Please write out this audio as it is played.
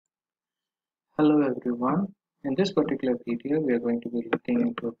Hello everyone. In this particular video, we are going to be looking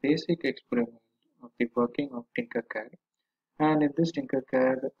into a basic experiment of the working of Tinkercad. And in this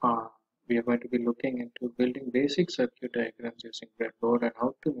Tinkercad, we are going to be looking into building basic circuit diagrams using breadboard and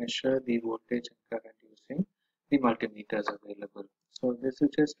how to measure the voltage and current using the multimeters available. So this is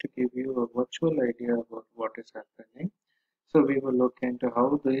just to give you a virtual idea about what is happening. So we will look into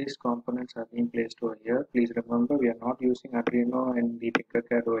how these components are being placed over here. Please remember we are not using Arduino and the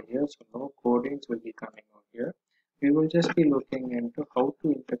Tinkercad over here, so no codings will be coming over here. We will just be looking into how to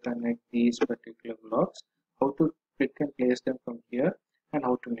interconnect these particular blocks, how to pick and place them from here, and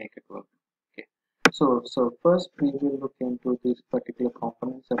how to make it work. Okay. So first we will look into these particular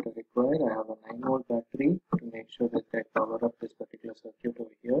components that are required. I have a 9-volt battery to make sure that I power up this particular circuit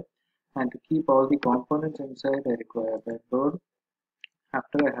over here. And to keep all the components inside, I require a breadboard.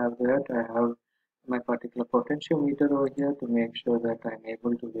 After I have that, I have my particular potentiometer over here to make sure that I'm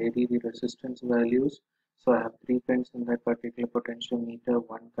able to vary the resistance values. So I have 3 pins in that particular potentiometer,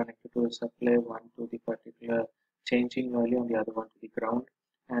 one connected to the supply, one to the particular changing value, and the other one to the ground.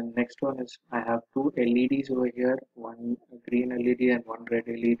 And next one is I have 2 LEDs over here, one green LED and one red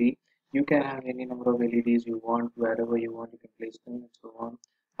LED. You can have any number of LEDs you want, wherever you want, you can place them and so on.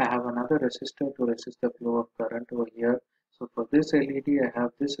 I have another resistor to resist the flow of current over here. So for this LED, I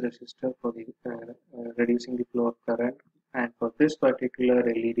have this resistor for the reducing the flow of current, and for this particular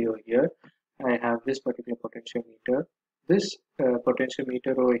LED over here, I have this particular potentiometer. This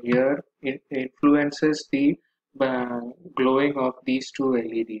potentiometer over here influences the glowing of these two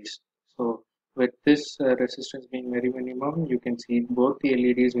LEDs. So with this resistance being very minimum, you can see both the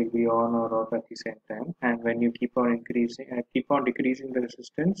LEDs will be on or off at the same time. And when you keep on decreasing the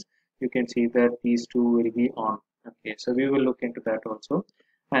resistance, you can see that these two will be on. Okay, so we will look into that also.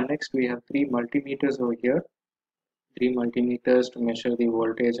 And next we have 3 multimeters over here. 3 multimeters to measure the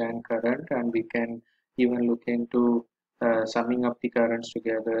voltage and current, and we can even look into summing up the currents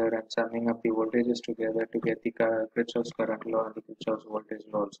together and summing up the voltages together to get the Kirchhoff's current law and the Kirchhoff's voltage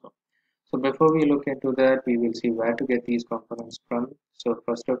law also. So before we look into that, we will see where to get these components from. So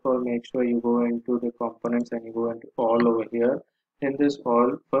first of all, make sure you go into the components and you go into all over here. In this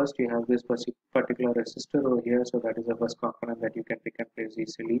all, first you have this particular resistor over here, so that is the first component that you can pick and place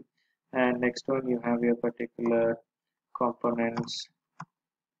easily. And next one, you have your particular components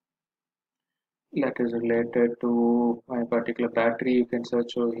that is related to my particular battery. You can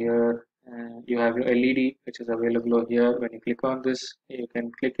search over here, and you have your LED which is available over here. When you click on this, you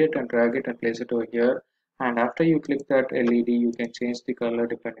can click it and drag it and place it over here, and after you click that LED, you can change the color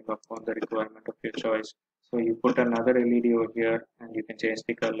depending upon the requirement of your choice. So you put another LED over here and you can change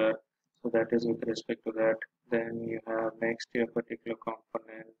the color. So that is with respect to that. Then you have next your particular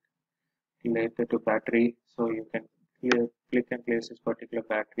component related to battery, so you can click and place this particular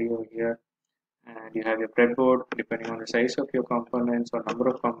battery over here, and you have your breadboard. Depending on the size of your components or number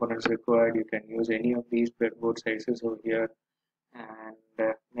of components required, you can use any of these breadboard sizes over here.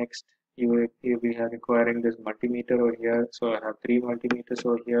 And next you we are requiring this multimeter over here, so I have 3 multimeters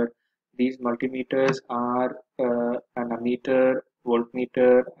over here. These multimeters are an ammeter,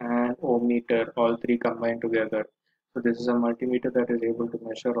 voltmeter and ohm meter, all 3 combined together. So this is a multimeter that is able to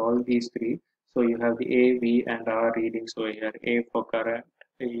measure all these 3. So you have the A, V and R readings over here. A for current,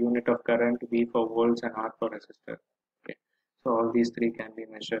 a unit of current, V for volts and R for resistor. Okay. So all these 3 can be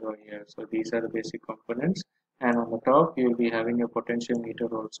measured over here. So these are the basic components. And on the top you will be having a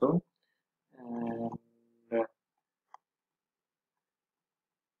potentiometer also. And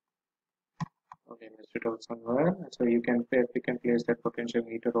okay, missed it out somewhere. So you can place that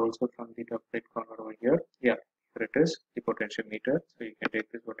potentiometer also from the top right corner over here. Yeah, here it is, the potentiometer. So you can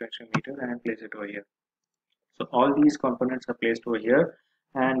take this potentiometer and place it over here. So all these components are placed over here,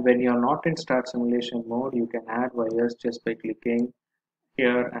 and when you are not in start simulation mode, you can add wires just by clicking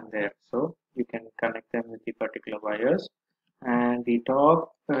here and there. So you can connect them with the particular wires, and the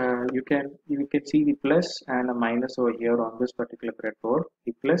top you can see the plus and a minus over here on this particular breadboard.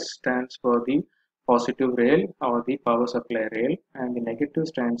 The plus stands for the positive rail or the power supply rail, and the negative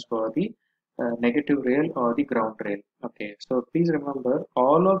stands for the negative rail or the ground rail. Okay, so please remember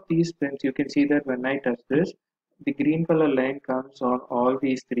all of these pins. You can see that when I touch this, the green color line comes on all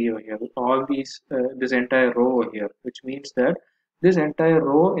these 3 over here, all these this entire row over here, which means that this entire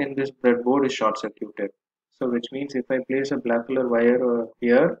row in this breadboard is short circuited. So which means if I place a black color wire over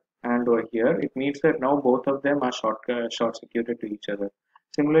here and over here, it means that now both of them are short circuited to each other.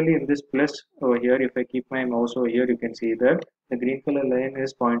 Similarly, in this plus over here, if I keep my mouse over here, you can see that the green color line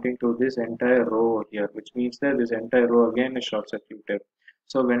is pointing to this entire row over here, which means that this entire row again is short circuited.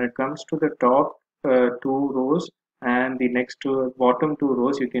 So when it comes to the top 2 rows, and the next to bottom two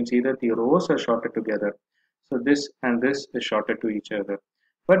rows, you can see that the rows are shorted together. So this and this is shorted to each other.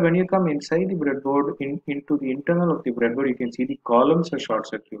 But when you come inside the breadboard, into the internal of the breadboard, you can see the columns are short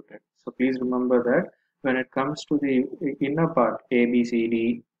circuited. So please remember that when it comes to the inner part, A, B, C,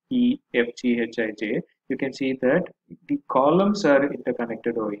 D, E, F, G, H, I, J, you can see that the columns are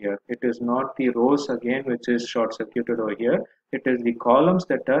interconnected over here. It is not the rows again which is short circuited over here. It is the columns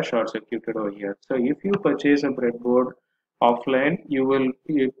that are short circuited over here. So if you purchase a breadboard offline,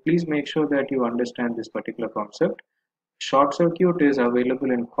 please make sure that you understand this particular concept. Short circuit is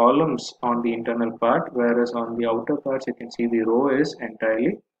available in columns on the internal part, whereas on the outer parts you can see the row is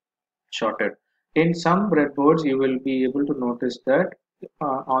entirely shorted. In some breadboards, you will be able to notice that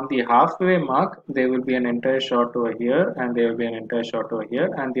on the halfway mark, there will be an entire short over here, and there will be an entire short over here,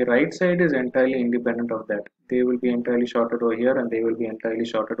 and the right side is entirely independent of that. They will be entirely shorted over here, and they will be entirely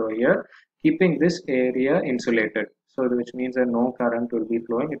shorted over here, keeping this area insulated. So, which means that no current will be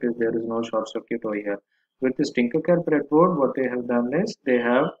flowing. There is no short circuit over here. With this Tinkercad breadboard, what they have done is they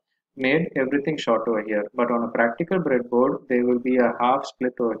have made everything short over here, but on a practical breadboard there will be a half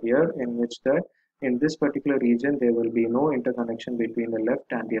split over here, in which that in this particular region there will be no interconnection between the left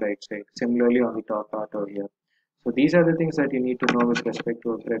and the right side. Similarly on the top part over here. So these are the things that you need to know with respect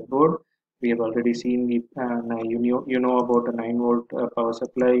to a breadboard. We have already seen the you know about a 9 volt power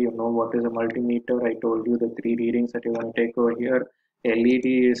supply. You know what is a multimeter. I told you the three readings that you want to take over here. LED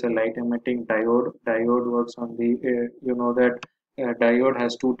is a light emitting diode. Diode works on the you know that diode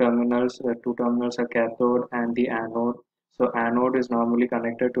has two terminals. The two terminals are cathode and the anode. So anode is normally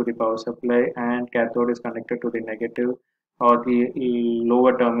connected to the power supply, and cathode is connected to the negative or the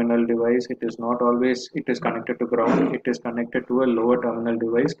lower terminal device. It is not always it is connected to ground. It is connected to a lower terminal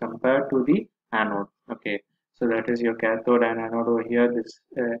device compared to the anode. Okay, so that is your cathode and anode over here. This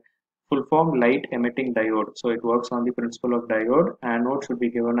full form light emitting diode. So it works on the principle of diode. Anode should be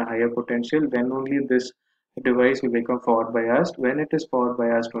given a higher potential, then only this device will become forward biased. When it is forward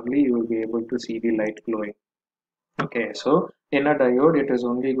biased only, you will be able to see the light flowing. Okay, so in a diode, it is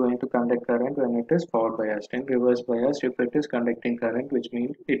only going to conduct current when it is forward biased. In reverse biased, if it is conducting current, which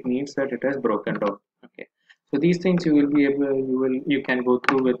means that it has broken down. Okay, so these things you will be able you can go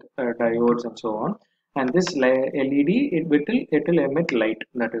through with diodes and so on. And this LED, it will emit light.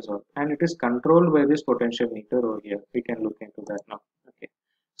 That is all, and it is controlled by this potentiometer over here. We can look into that now. Okay.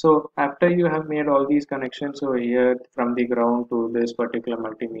 So after you have made all these connections over here from the ground to this particular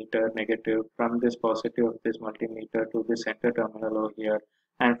multimeter negative, from this positive of this multimeter to this center terminal over here,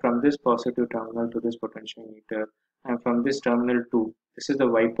 and from this positive terminal to this potentiometer, and from this terminal to this is the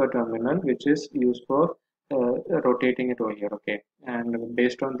wiper terminal, which is used for rotating it over here. Okay, and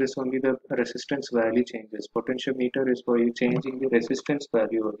based on this only the resistance value changes. Potentiometer is for you changing the resistance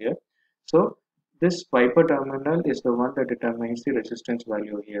value over here. So this wiper terminal is the one that determines the resistance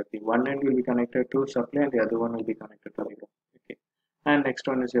value here. The one end will be connected to supply and the other one will be connected to the ground. Okay. And next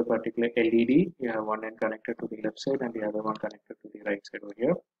one is your particular LED. You have one end connected to the left side and the other one connected to the right side over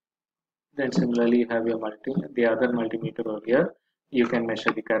here. Then similarly you have your the other multimeter over here. You can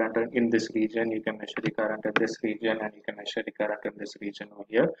measure the current in this region, you can measure the current in this region, and you can measure the current in this region over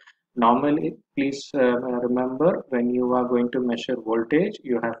here. Normally, please remember, when you are going to measure voltage,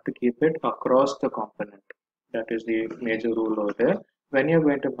 you have to keep it across the component. That is the major rule over there. When you're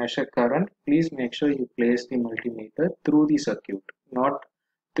going to measure current, please make sure you place the multimeter through the circuit, not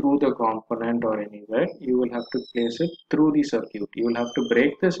through the component or anywhere. You will have to place it through the circuit. You will have to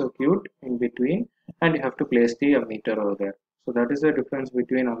break the circuit in between, and you have to place the ammeter over there. So that is the difference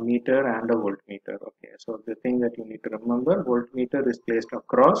between a meter and a voltmeter. Okay, so the thing that you need to remember, voltmeter is placed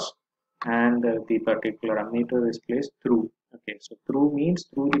across and the particular ammeter is placed through. Okay, so through means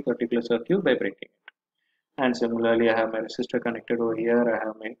through the particular circuit by breaking it. And similarly, I have my resistor connected over here. I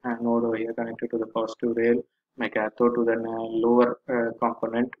have my anode over here connected to the positive rail, my cathode to the lower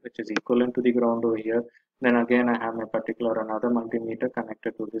component, which is equivalent to the ground over here. Then again, I have my particular another multimeter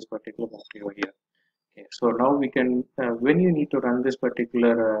connected to this particular battery over here. Okay, so now we can, when you need to run this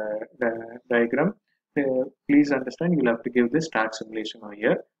particular diagram, please understand you'll have to give this start simulation over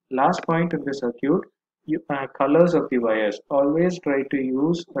here. Last point in the circuit, colors of the wires. Always try to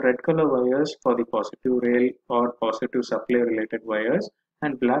use red color wires for the positive rail or positive supply related wires,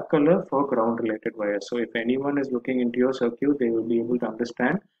 and black color for ground related wires. So if anyone is looking into your circuit, they will be able to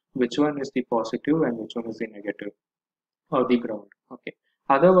understand which one is the positive and which one is the negative or the ground. Okay.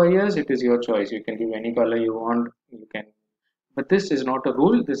 Other wires, it is your choice. You can give any color you want. You can, but this is not a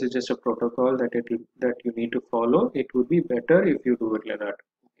rule. This is just a protocol that you need to follow. It would be better if you do it like that.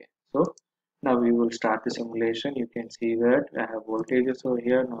 Okay. So now we will start the simulation. You can see that I have voltages over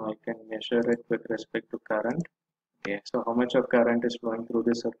here. Now I can measure it with respect to current. Okay, so how much of current is flowing through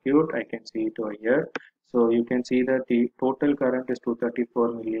the circuit? I can see it over here. So you can see that the total current is 234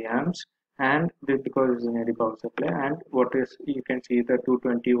 milliamps, and this because it's an AC power supply, and what is, you can see the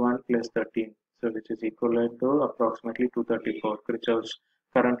 221 plus 13, so which is equivalent to approximately 234. Kirchhoff's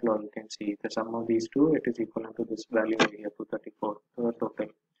current law, you can see the sum of these two, it is equivalent to this value over here, 234 total.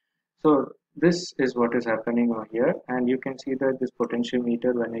 So this is what is happening over here, and you can see that this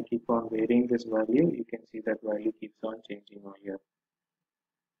potentiometer, when I keep on varying this value, you can see that value keeps on changing over here.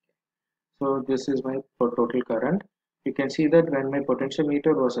 So this is my total current. You can see that when my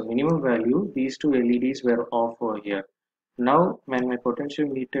potentiometer was a minimum value, these two LEDs were off over here. Now when my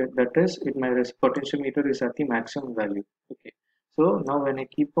potentiometer, that is, my potentiometer is at the maximum value. Okay. So now when I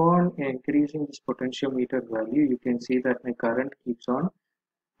keep on increasing this potentiometer value, you can see that my current keeps on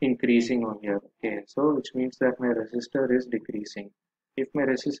increasing over here. Okay, so which means that my resistor is decreasing. If my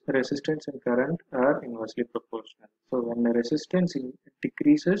resistance and current are inversely proportional, so when my resistance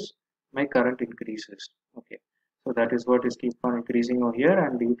decreases, my current increases. Okay, so that is what is keep on increasing over here,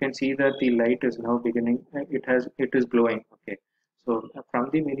 and you can see that the light is now beginning. It is glowing. Okay, so from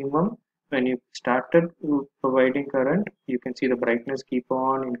the minimum, when you started providing current, you can see the brightness keep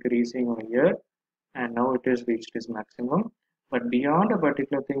on increasing over here, and now it has reached its maximum. But beyond a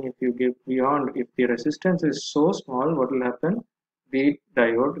particular thing, if you give beyond, if the resistance is so small, what will happen? The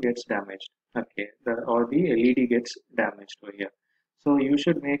diode gets damaged. Okay, or the LED gets damaged over here. So you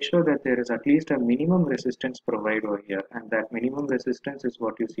should make sure that there is at least a minimum resistance provided over here, and that minimum resistance is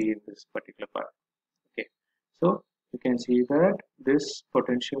what you see in this particular part. Okay, so you can see that this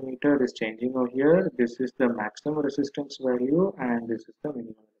potentiometer is changing over here. This is the maximum resistance value, and this is the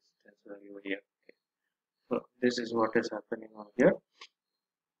minimum resistance value over here. So this is what is happening on here,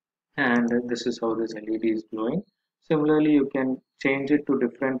 and this is how this LED is glowing. Similarly, you can change it to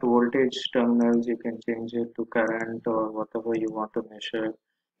different voltage terminals. You can change it to current or whatever you want to measure.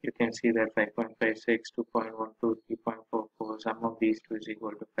 You can see that 5.56, 2.12, 3.44, sum of these two is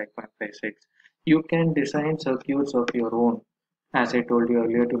equal to 5.56. You can design circuits of your own, as I told you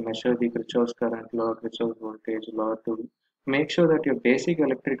earlier, to measure the Kirchhoff's current law, Kirchhoff's voltage law, to make sure that your basic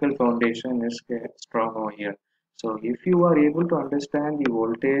electrical foundation is strong over here. So if you are able to understand the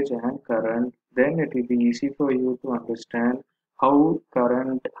voltage and current, then it will be easy for you to understand how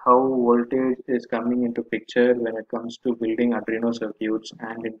current, how voltage is coming into picture when it comes to building Arduino circuits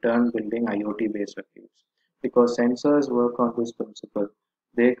and in turn building IoT based circuits. Because sensors work on this principle.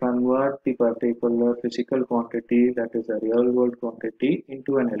 They convert the particular physical quantity, that is a real world quantity,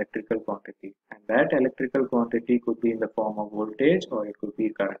 into an electrical quantity. And that electrical quantity could be in the form of voltage or it could be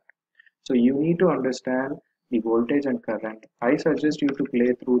current. So you need to understand the voltage and current. I suggest you to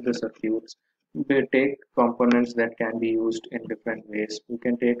play through the circuits. They take components that can be used in different ways. You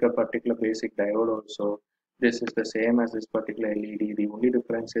can take a particular basic diode also. This is the same as this particular LED. The only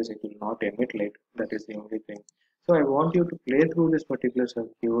difference is it will not emit light. That is the only thing. So I want you to play through this particular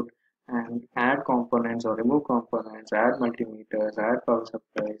circuit and add components or remove components, add multimeters, add power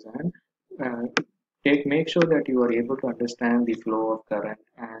supplies, and make sure that you are able to understand the flow of current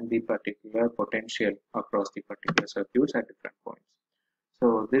and the particular potential across the particular circuits at different points.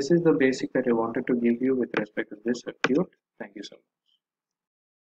 So this is the basic that I wanted to give you with respect to this circuit. Thank you so much.